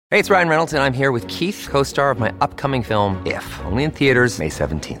Hey, it's Ryan Reynolds, and I'm here with Keith, co-star of my upcoming film, If, only in theaters May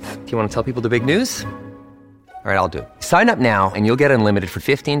 17th. Do you want to tell people the big news? All right, I'll do it. Sign up now and you'll get unlimited for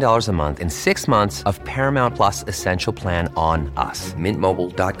 $15 a month and 6 months of Paramount Plus Essential Plan on us.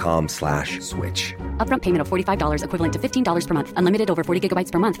 MintMobile.com/switch. Upfront payment of $45 equivalent to $15 per month. Unlimited over 40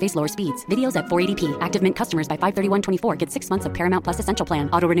 gigabytes per month. Face lower speeds. Videos at 480p. Active Mint customers by 531.24 get 6 months of Paramount Plus Essential Plan.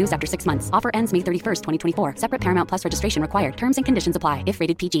 Auto renews after 6 months. Offer ends May 31st, 2024. Separate Paramount Plus registration required. Terms and conditions apply if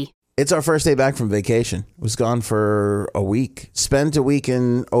rated PG. It's our first day back from vacation. Was gone for a week. Spent a week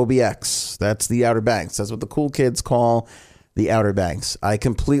in OBX. That's the Outer Banks. That's what the cool kids call the Outer Banks. I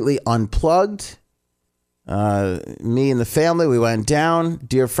completely unplugged. Me and the family, we went down.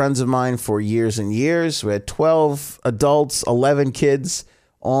 Dear friends of mine for years and years. We had 12 adults, 11 kids,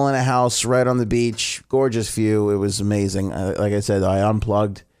 all in a house right on the beach. Gorgeous view. It was amazing. Like I said, I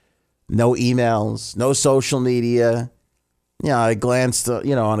unplugged. No emails, no social media. Yeah, I glanced,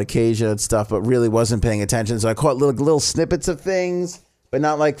 on occasion at stuff, but really wasn't paying attention. So I caught little snippets of things, but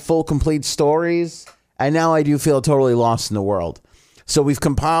not like full, complete stories. And now I do feel totally lost in the world. So we've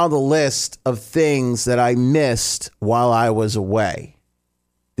compiled a list of things that I missed while I was away.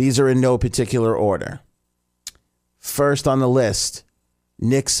 These are in no particular order. First on the list,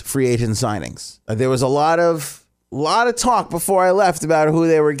 Knicks free agent signings. There was a lot of talk before I left about who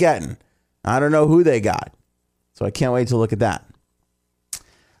they were getting. I don't know who they got. So I can't wait to look at that.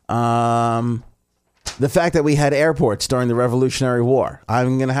 The fact that we had airports during the Revolutionary War.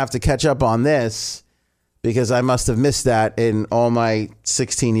 I'm going to have to catch up on this because I must have missed that in all my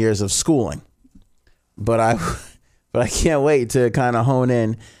 16 years of schooling. But I can't wait to kind of hone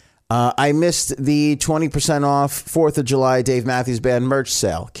in. I missed the 20% off 4th of July Dave Matthews Band merch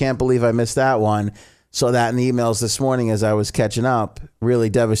sale. Can't believe I missed that one. Saw that in the emails this morning as I was catching up.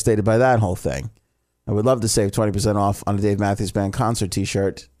 Really devastated by that whole thing. I would love to save 20% off on a Dave Matthews Band concert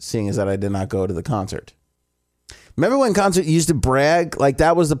t-shirt, seeing as that I did not go to the concert. Remember when concert used to brag? Like,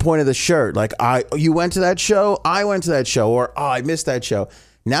 that was the point of the shirt. Like, you went to that show? I went to that show. Or, I missed that show.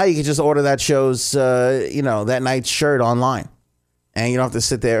 Now you can just order that show's, that night's shirt online. And you don't have to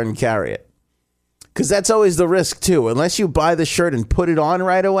sit there and carry it. Because that's always the risk, too. Unless you buy the shirt and put it on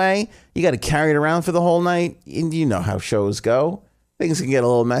right away, you got to carry it around for the whole night. And you know how shows go. Things can get a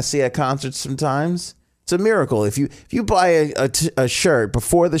little messy at concerts sometimes. It's a miracle. If you buy a shirt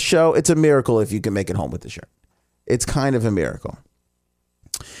before the show, it's a miracle if you can make it home with the shirt. It's kind of a miracle.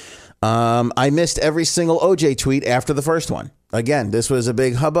 I missed every single OJ tweet after the first one. Again, this was a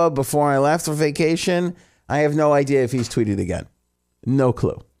big hubbub before I left for vacation. I have no idea if he's tweeted again. No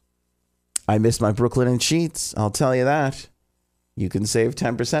clue. I missed my Brooklyn and sheets. I'll tell you that. You can save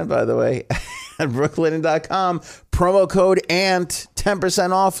 10%, by the way, at brooklinen.com. Promo code ANT,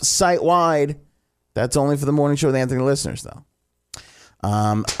 10% off site-wide. That's only for the morning show with Anthony listeners, though.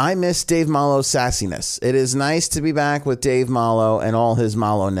 I miss Dave Mallo's sassiness. It is nice to be back with Dave Mallo and all his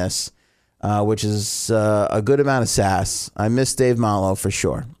Mallo-ness, which is a good amount of sass. I miss Dave Mallo for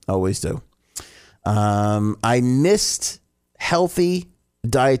sure. Always do. I missed healthy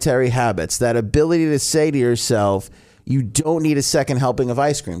dietary habits, that ability to say to yourself, you don't need a second helping of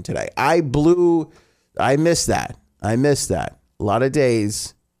ice cream today. I missed that. A lot of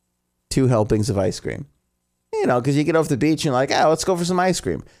days, 2 helpings of ice cream. Because you get off the beach and you're like, let's go for some ice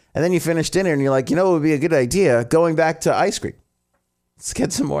cream. And then you finish dinner and you're like, it would be a good idea going back to ice cream. Let's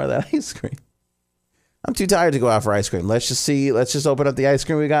get some more of that ice cream. I'm too tired to go out for ice cream. Let's just open up the ice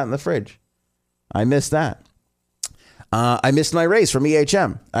cream we got in the fridge. I missed that. I missed my raise from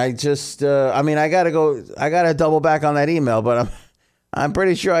EHM. I got to double back on that email, but I'm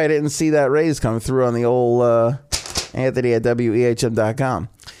pretty sure I didn't see that raise come through on the old Anthony at WEHM.com.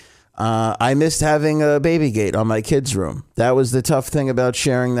 I missed having a baby gate on my kids' room. That was the tough thing about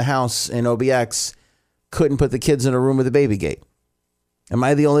sharing the house in OBX. Couldn't put the kids in a room with a baby gate. Am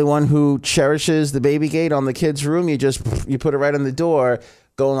I the only one who cherishes the baby gate on the kids' room? You put it right on the door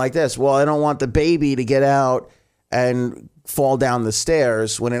going like this. Well, I don't want the baby to get out and fall down the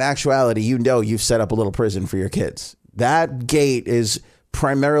stairs, when in actuality, you've set up a little prison for your kids. That gate is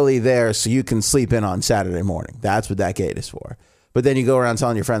primarily there so you can sleep in on Saturday morning. That's what that gate is for. But then you go around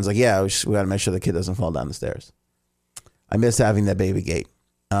telling your friends, like, we got to make sure the kid doesn't fall down the stairs. I missed having that baby gate.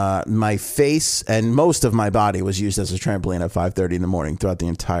 My face and most of my body was used as a trampoline at 5:30 in the morning throughout the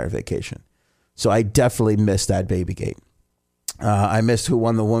entire vacation. So I definitely missed that baby gate. I missed who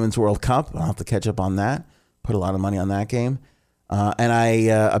won the Women's World Cup. I'll have to catch up on that. Put a lot of money on that game. And I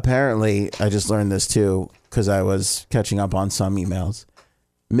just learned this too, because I was catching up on some emails.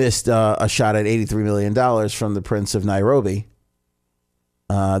 Missed a shot at $83 million from the Prince of Nairobi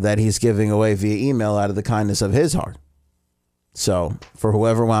that he's giving away via email out of the kindness of his heart. So for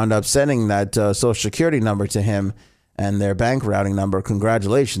whoever wound up sending that social security number to him and their bank routing number,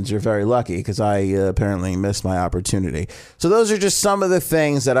 congratulations. You're very lucky, because I apparently missed my opportunity. So those are just some of the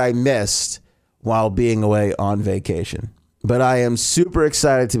things that I missed while being away on vacation. But I am super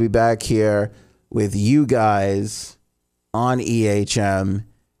excited to be back here with you guys on EHM,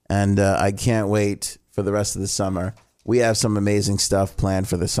 and I can't wait for the rest of the summer. We have some amazing stuff planned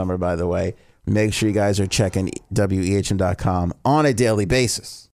for the summer, by the way. Make sure you guys are checking WEHM.com on a daily basis.